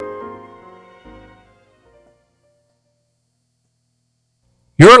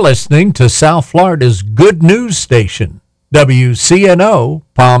You're listening to South Florida's good news station, WCNO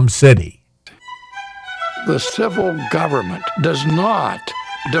Palm City. The civil government does not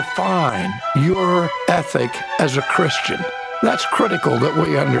define your ethic as a Christian. That's critical that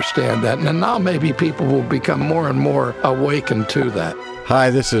we understand that. And now maybe people will become more and more awakened to that.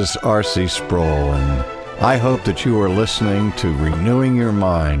 Hi, this is R.C. Sproul, and I hope that you are listening to Renewing Your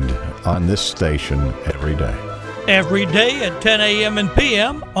Mind on this station every day. Every day at 10 a.m. and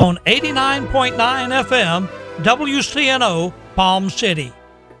p.m. on 89.9 FM, WCNO, Palm City.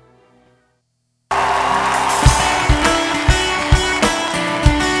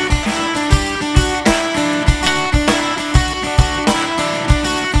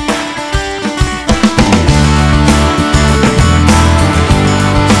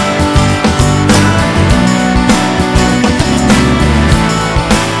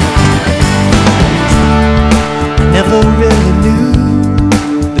 Never really knew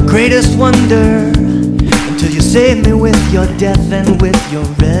the greatest wonder until you saved me with your death and with your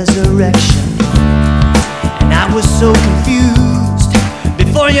resurrection. And I was so confused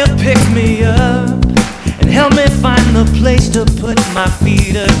before you picked me up and helped me find the place to put my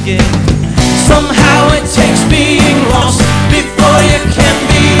feet again. Somehow it takes being lost before you can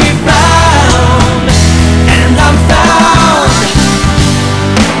be found. And I'm found.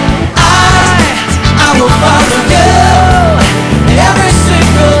 I will follow you every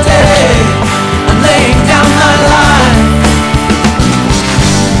single day. I'm laying down my life.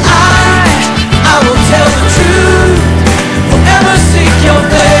 I will tell the truth, forever seek your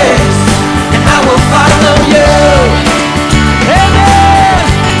face, and I will follow you. Amen.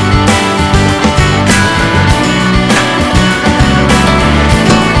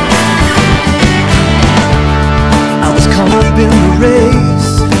 I was caught up in the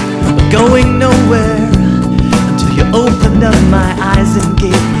race, but going nowhere until you opened up my eyes and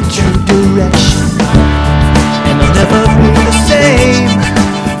gave me true direction. And I'll never be the same.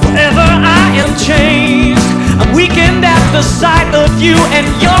 Forever I am changed. I'm weakened at the sight of you and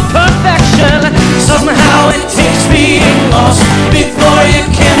your perfection. Somehow it takes being lost before you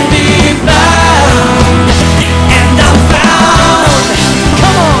can be found. And I'm found.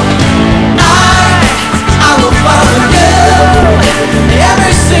 Come on. I will follow you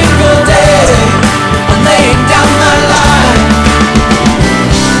every single day. I'm laying down my life.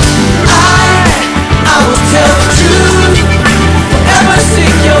 I will tell the truth, forever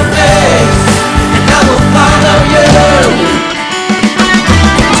seek your face, and I will follow you.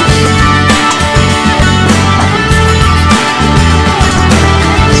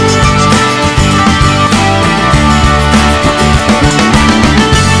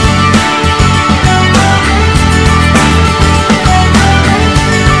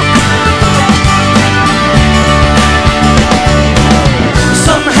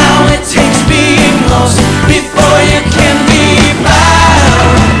 Before you can be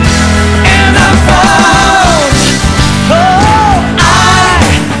found, and I'm found. Oh,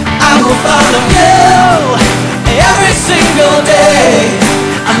 I will follow you every single day.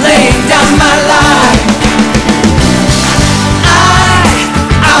 I'm laying down my life.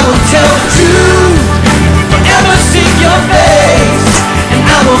 I will tell the truth, forever seek your face, and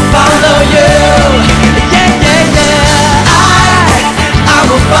I will follow you. Yeah, yeah, yeah. I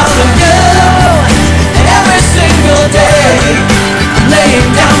will follow you. Every single day, I'm laying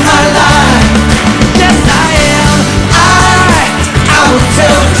down my life. Yes, I am. I will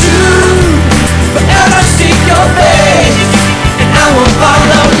tell the truth, forever seek your face, and I will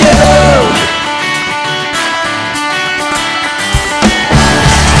follow you.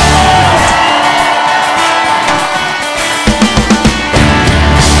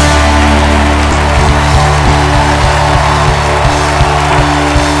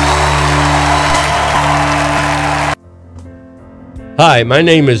 Hi, my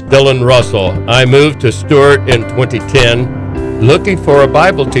name is Dylan Russell. I moved to Stuart in 2010. Looking for a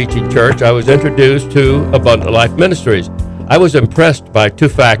Bible teaching church, I was introduced to Abundant Life Ministries. I was impressed by two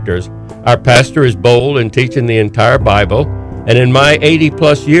factors. Our pastor is bold in teaching the entire Bible, and in my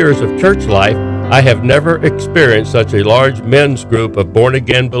 80-plus years of church life, I have never experienced such a large men's group of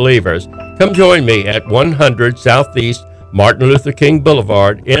born-again believers. Come join me at 100 Southeast Martin Luther King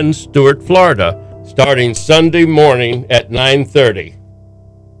Boulevard in Stuart, Florida, starting Sunday morning at 9:30.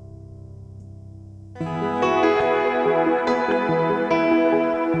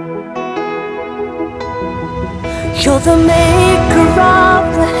 You're the maker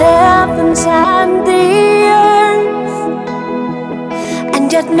of the heavens and the earth,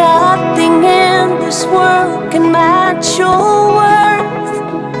 and yet nothing in this world can match your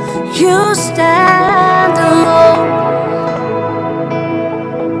worth. You stand alone.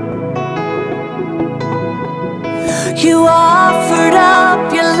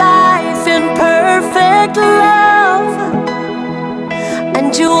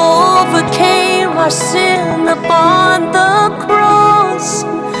 and you overcame our sin upon the cross.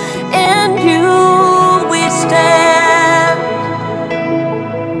 In you we stand.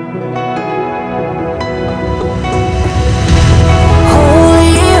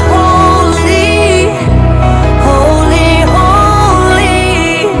 Holy, holy, holy,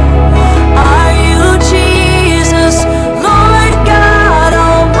 holy are you, Jesus, Lord God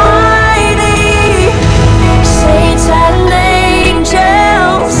Almighty. Saints and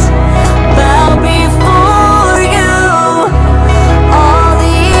angels bow before you. All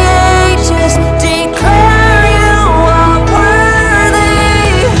the ages declare you are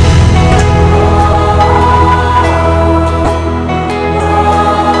worthy.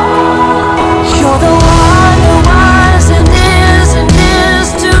 You're the one who was and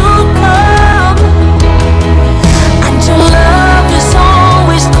is to come, and your love is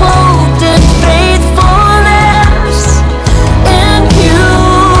always clothed in faithfulness. In you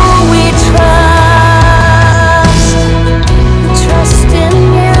we trust. Trust in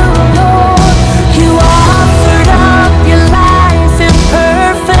you, Lord. You offered up your life in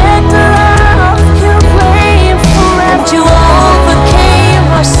perfect love. You reign forever. You overcame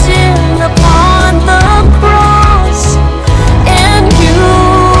our sin upon the cross. In you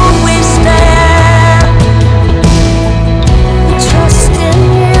we stand. Trust in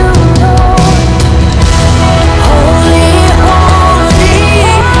you, Lord. Holy, holy,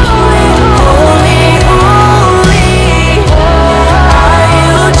 holy, holy are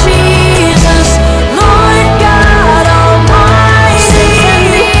you, Jesus, Lord God Almighty.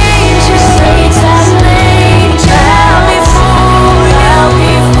 Saints and angels bow before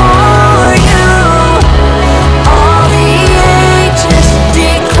you. All the ages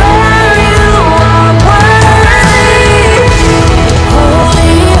declare you are worthy.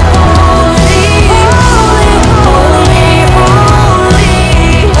 Holy, holy, holy, holy,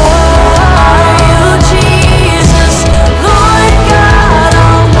 holy are you, Jesus, Lord God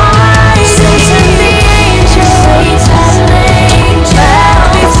Almighty. Saints and angels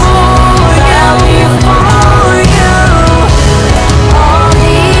bow before you. All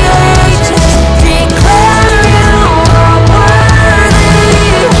the ages declare you are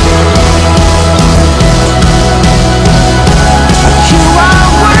worthy. You are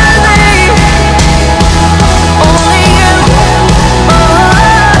worthy. Only you.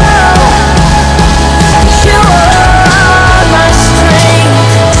 You are my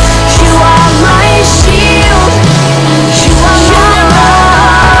strength. You are my shield. You are my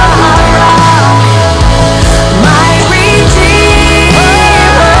rock, my redeemer.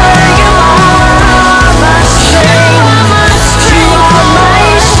 You are my strength. You are my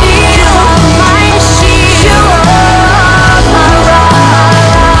shield. You are my rock,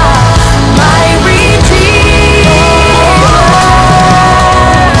 my redeemer.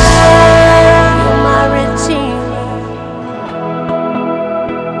 My redeemer.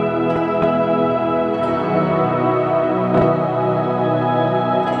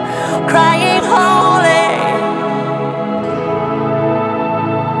 Crying holy,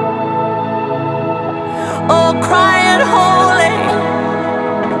 oh crying holy.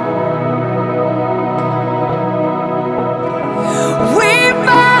 We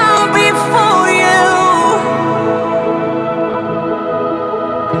bow before you.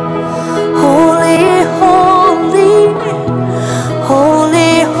 Holy, holy,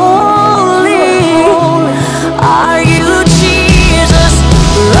 holy, holy are you, Jesus,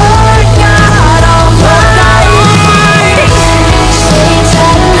 Lord God Almighty. Saints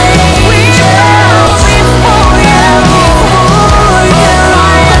and angels before you.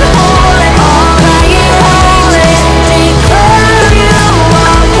 Crying holy, declare you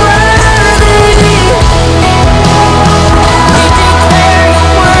are worthy. We declare you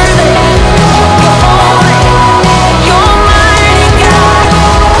worthy.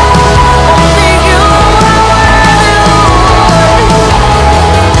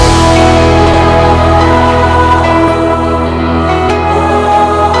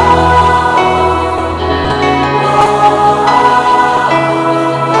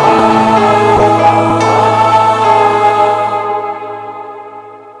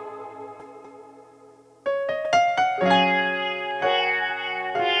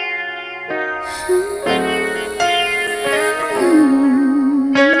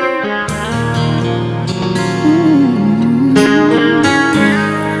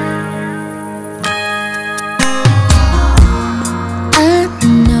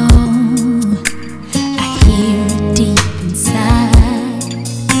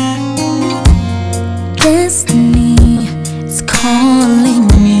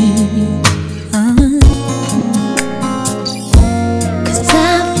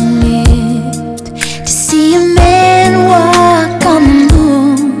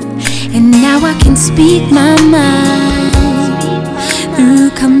 speak my mind through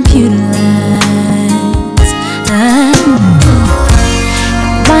computer lines.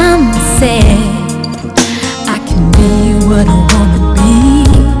 Mama said I can be what I wanna be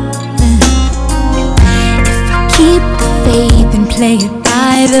if I keep the faith and play it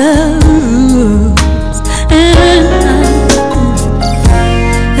by the rules.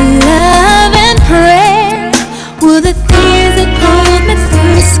 Love and prayer were the things that pulled me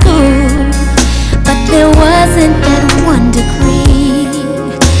through school, but there wasn't that one degree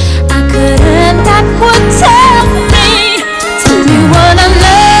I could earn that would tell me what I'm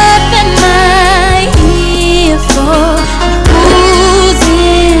loving my ear for. Who's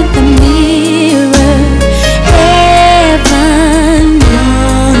in the mirror? Heaven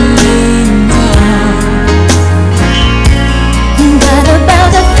only knows. Got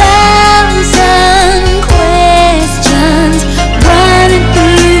about 1,000 questions running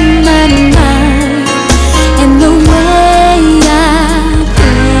through my mind, and the way I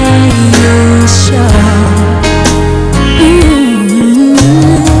pray you'll show.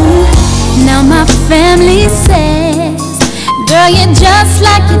 Now my family says, girl, you're just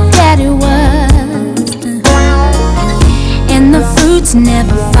like your daddy was, and the fruit's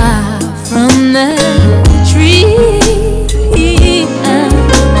never far from the tree.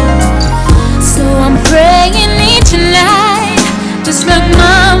 So I'm praying each night, just like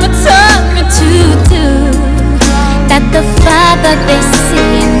Mama taught me to do, that the Father they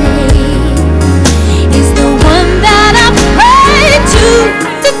see in me is the one that I pray to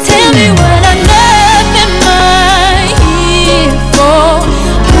tell me what I love in my ear for.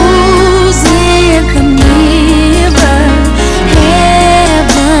 Who's in the mirror?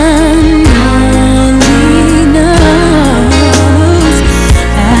 Heaven only knows.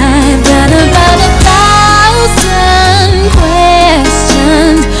 I've got about 1,000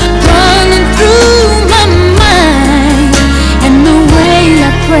 questions running through my mind, and the way I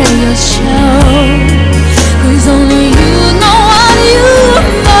pray you'll show. 'Cause only you know what you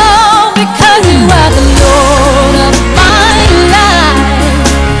know, because you are the Lord of my life.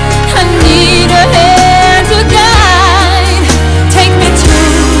 I need a hand to guide. Take me to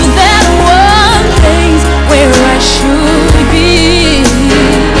that one place where I should be.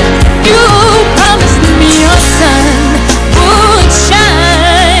 You promised me your sun would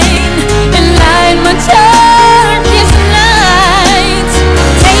shine and light my darkest nights.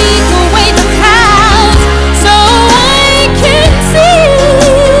 Take away the clouds so I can see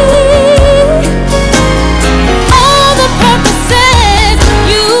all the purposes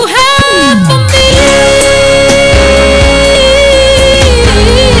you have for me,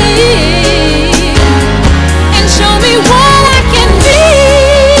 and show me what I can be.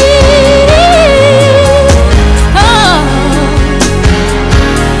 Oh,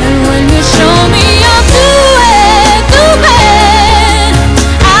 and when you show me you'll do it.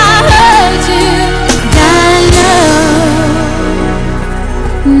 I heard you, I know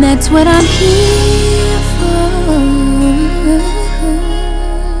that's what I'm here for.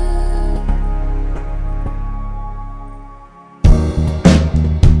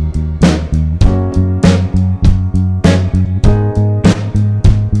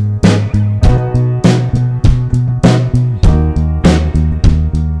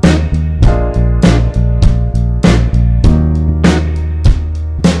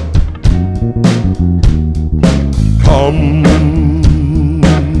 Come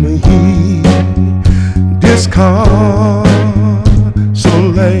ye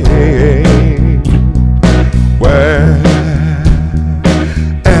disconsolate, where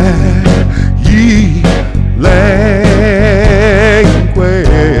ye languish,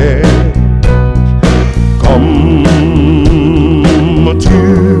 come to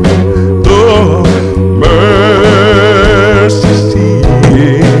the mercy seat.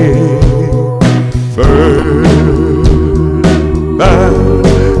 Bound,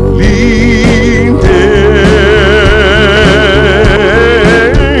 lean dead,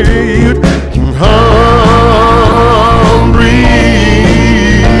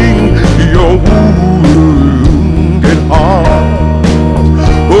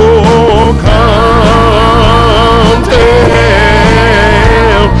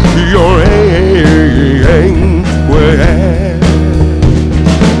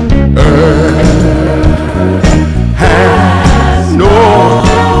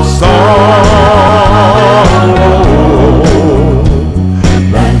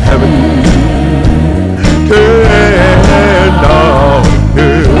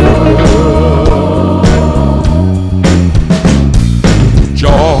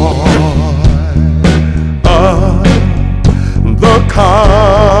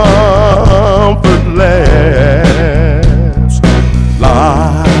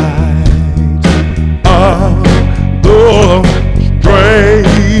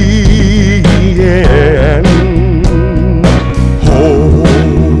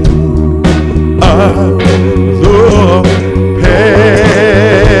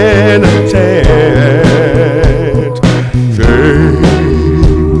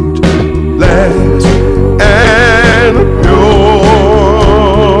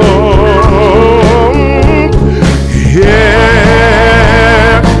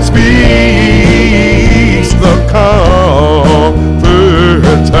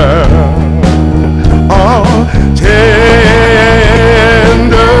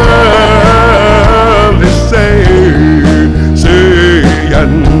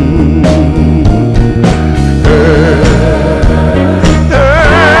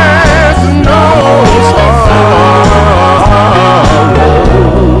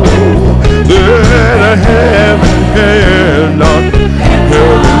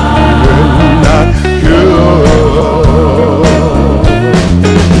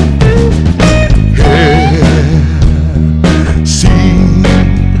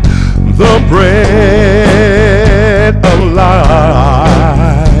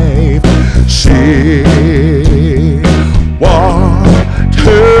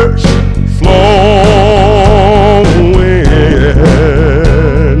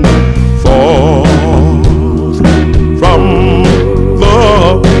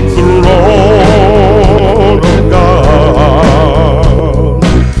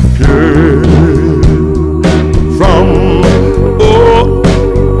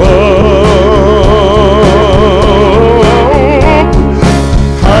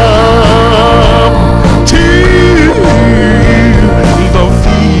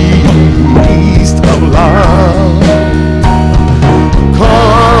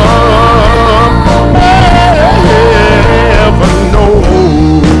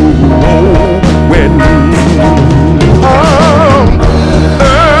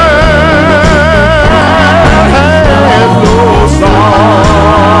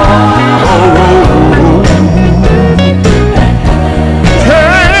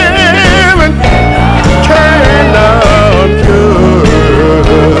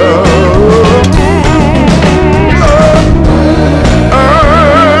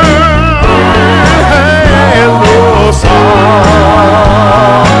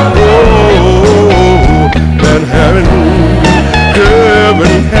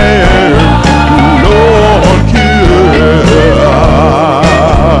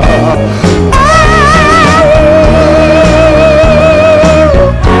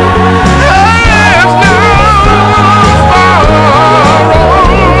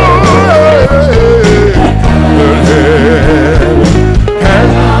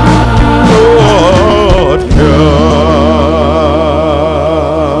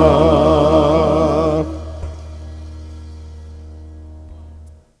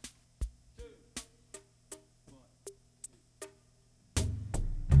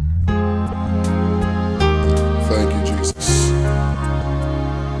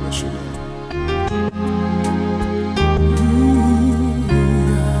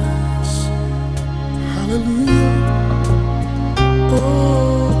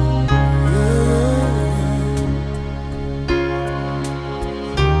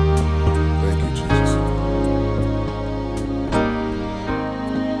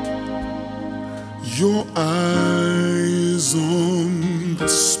 Your eyes on the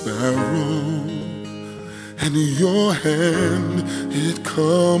sparrow, and your hand, it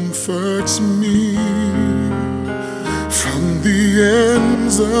comforts me. From the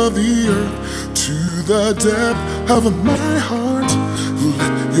ends of the earth to the depth of my heart,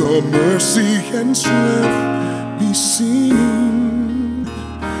 let your mercy and strength be seen.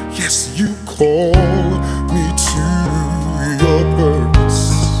 Yes, you call me to your purpose,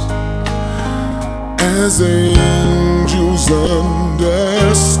 as angels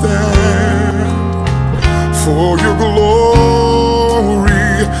understand. For your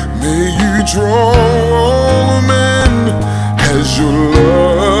glory, may you draw all men as your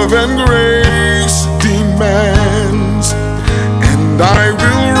love and grace demands. And I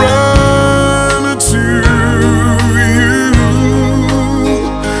will run to you,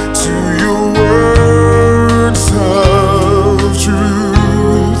 to your words of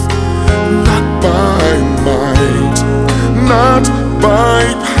truth, not by might, not by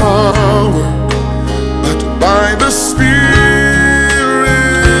power, but by the Spirit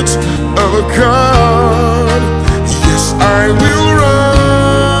of God. Yes, I will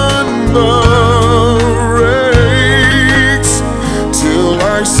run the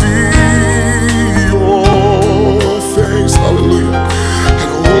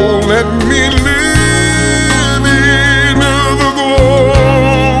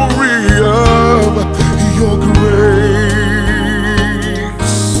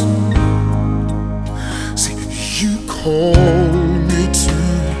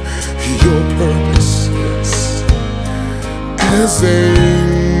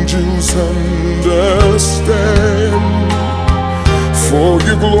understand. For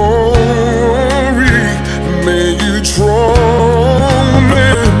your glory, may you draw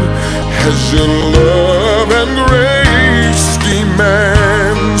men as your love and grace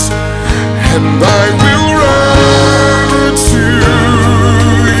demands. And I will run to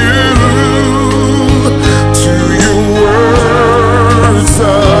your words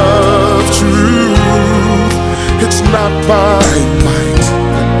of truth. It's not by might,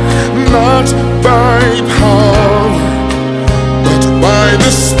 not by power, but by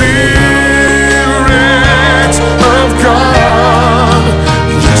the Spirit of God.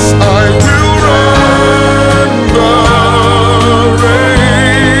 Yes, I will run the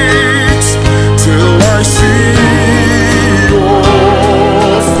race till I see your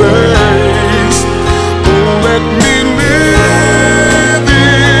face. Oh, let me live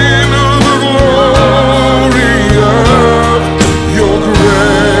in the glory of your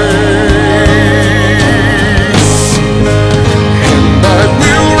grace. And I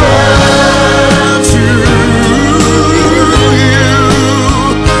will run to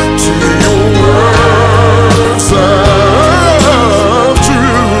your words of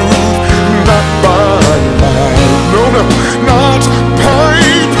truth. Not by might, no, not by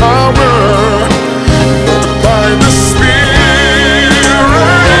power, but by the Spirit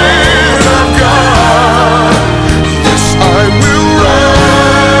of God. Yes, I will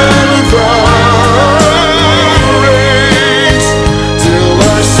run the race till I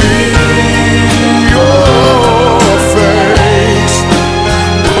see your face.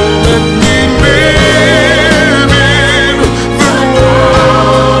 Let me live in the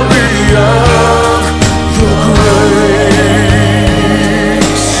glory of your grace.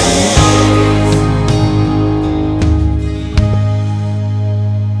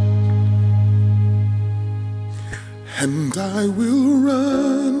 And I will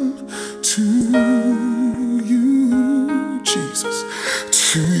run to you, Jesus,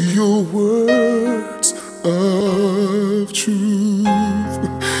 to your words of truth.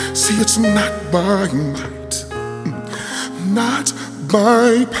 See, it's not by might, not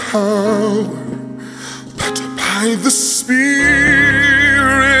by power, but by the Spirit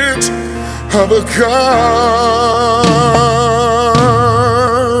of God.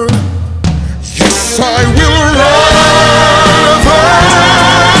 Yes, I will run the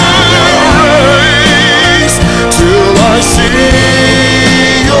race till I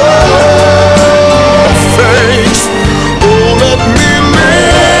see your face. Oh, let me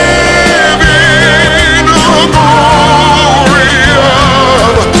live in the glory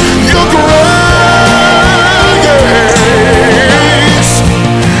of your grace.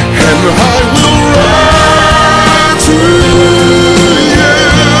 And I will run to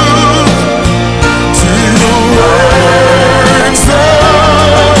your words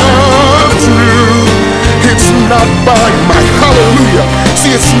of truth. It's not by might, hallelujah.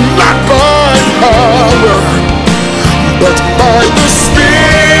 See, it's not by power, but by the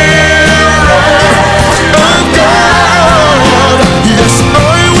Spirit of God. Yes,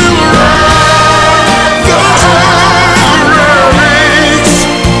 I will run the race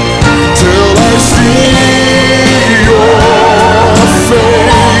till I see your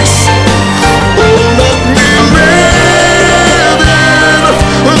face. Oh, let me live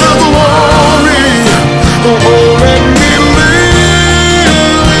in the glory. Oh, let me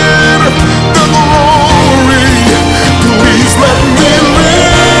live in the glory. Please let me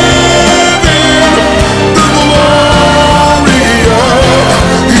live in the glory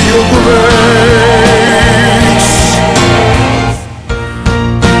of your grace.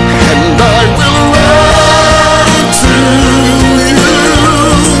 And I will run to you,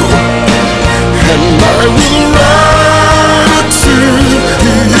 and I will run to you.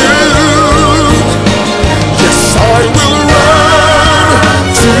 Yes, I will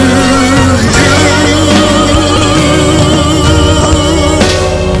run to you.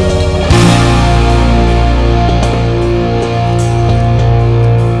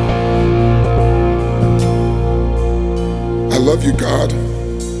 I love you, God.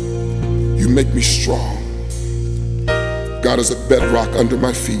 You make me strong. God is a bedrock under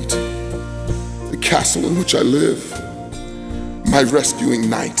my feet, the castle in which I live, my rescuing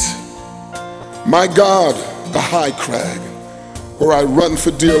night. My God, the high crag, where I run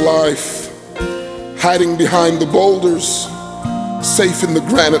for dear life, hiding behind the boulders, safe in the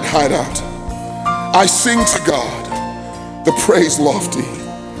granite hideout. I sing to God, the praise lofty,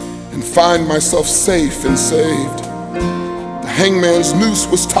 and find myself safe and saved. The hangman's noose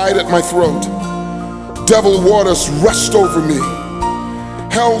was tied at my throat. Devil waters rushed over me.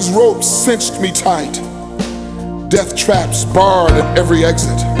 Hell's ropes cinched me tight. Death traps barred at every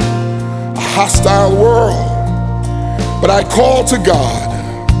exit. a hostile world. But I call to God.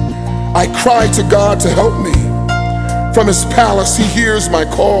 I cry to God to help me. From his palace, he hears my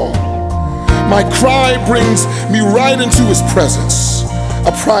call. My cry brings me right into his presence,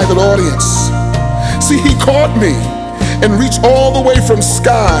 a private audience. See, he caught me and reached all the way from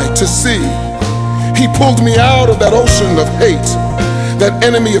sky to sea. He pulled me out of that ocean of hate, that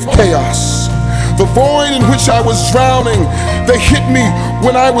enemy of chaos. The void in which I was drowning, they hit me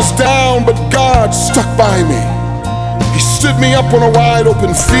when I was down, but God stuck by me. He stood me up on a wide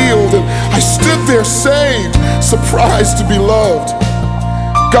open field, and I stood there saved, surprised to be loved.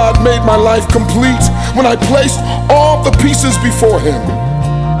 God made my life complete when I placed all the pieces before him.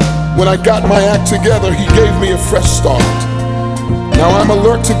 When I got my act together, he gave me a fresh start. Now I'm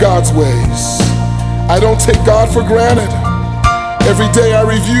alert to God's ways. I don't take God for granted. Every day I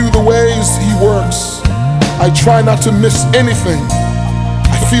review the ways he works. I try not to miss anything.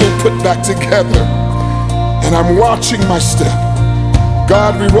 I feel put back together, and I'm watching my step.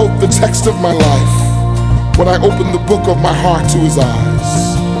 God rewrote the text of my life when I opened the book of my heart to his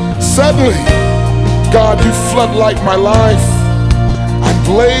eyes. Suddenly, God, you floodlight my life. I'm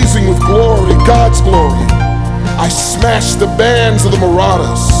blazing with glory, God's glory. I smash the bands of the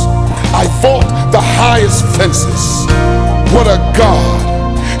marauders. I vault the highest fences. What a God!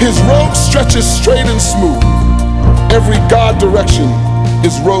 His road stretches straight and smooth. Every God direction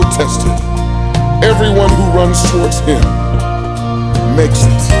is road tested. Everyone who runs towards him makes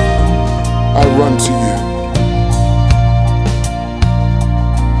it. I run to you.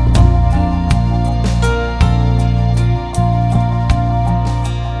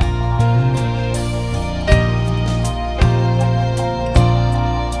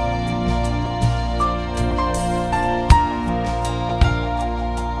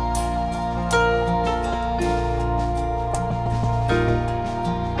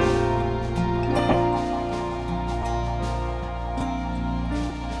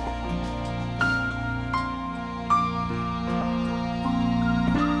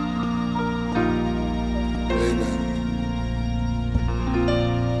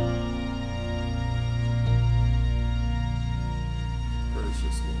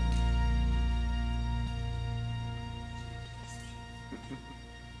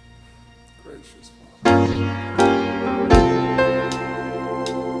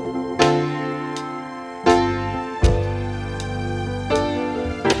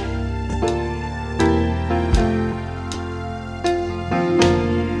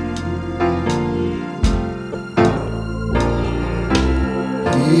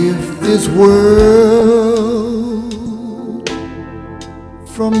 This world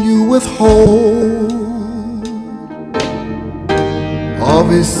from you withhold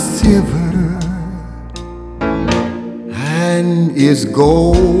of its silver and its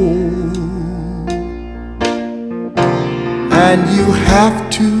gold, and you have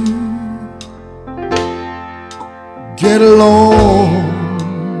to get along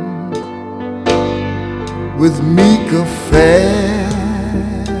with meek affairs.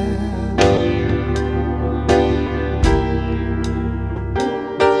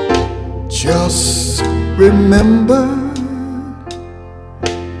 Just remember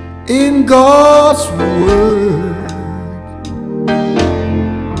in God's word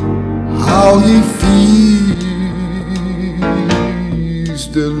how he feeds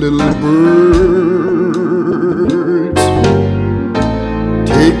the little birds.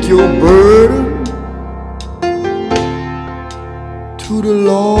 Take your burden to the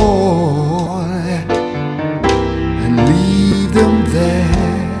Lord and leave them there.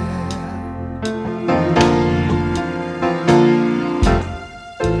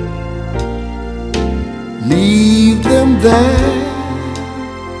 Leave them there.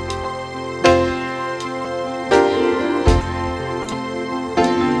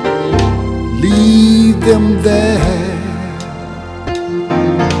 Leave them there.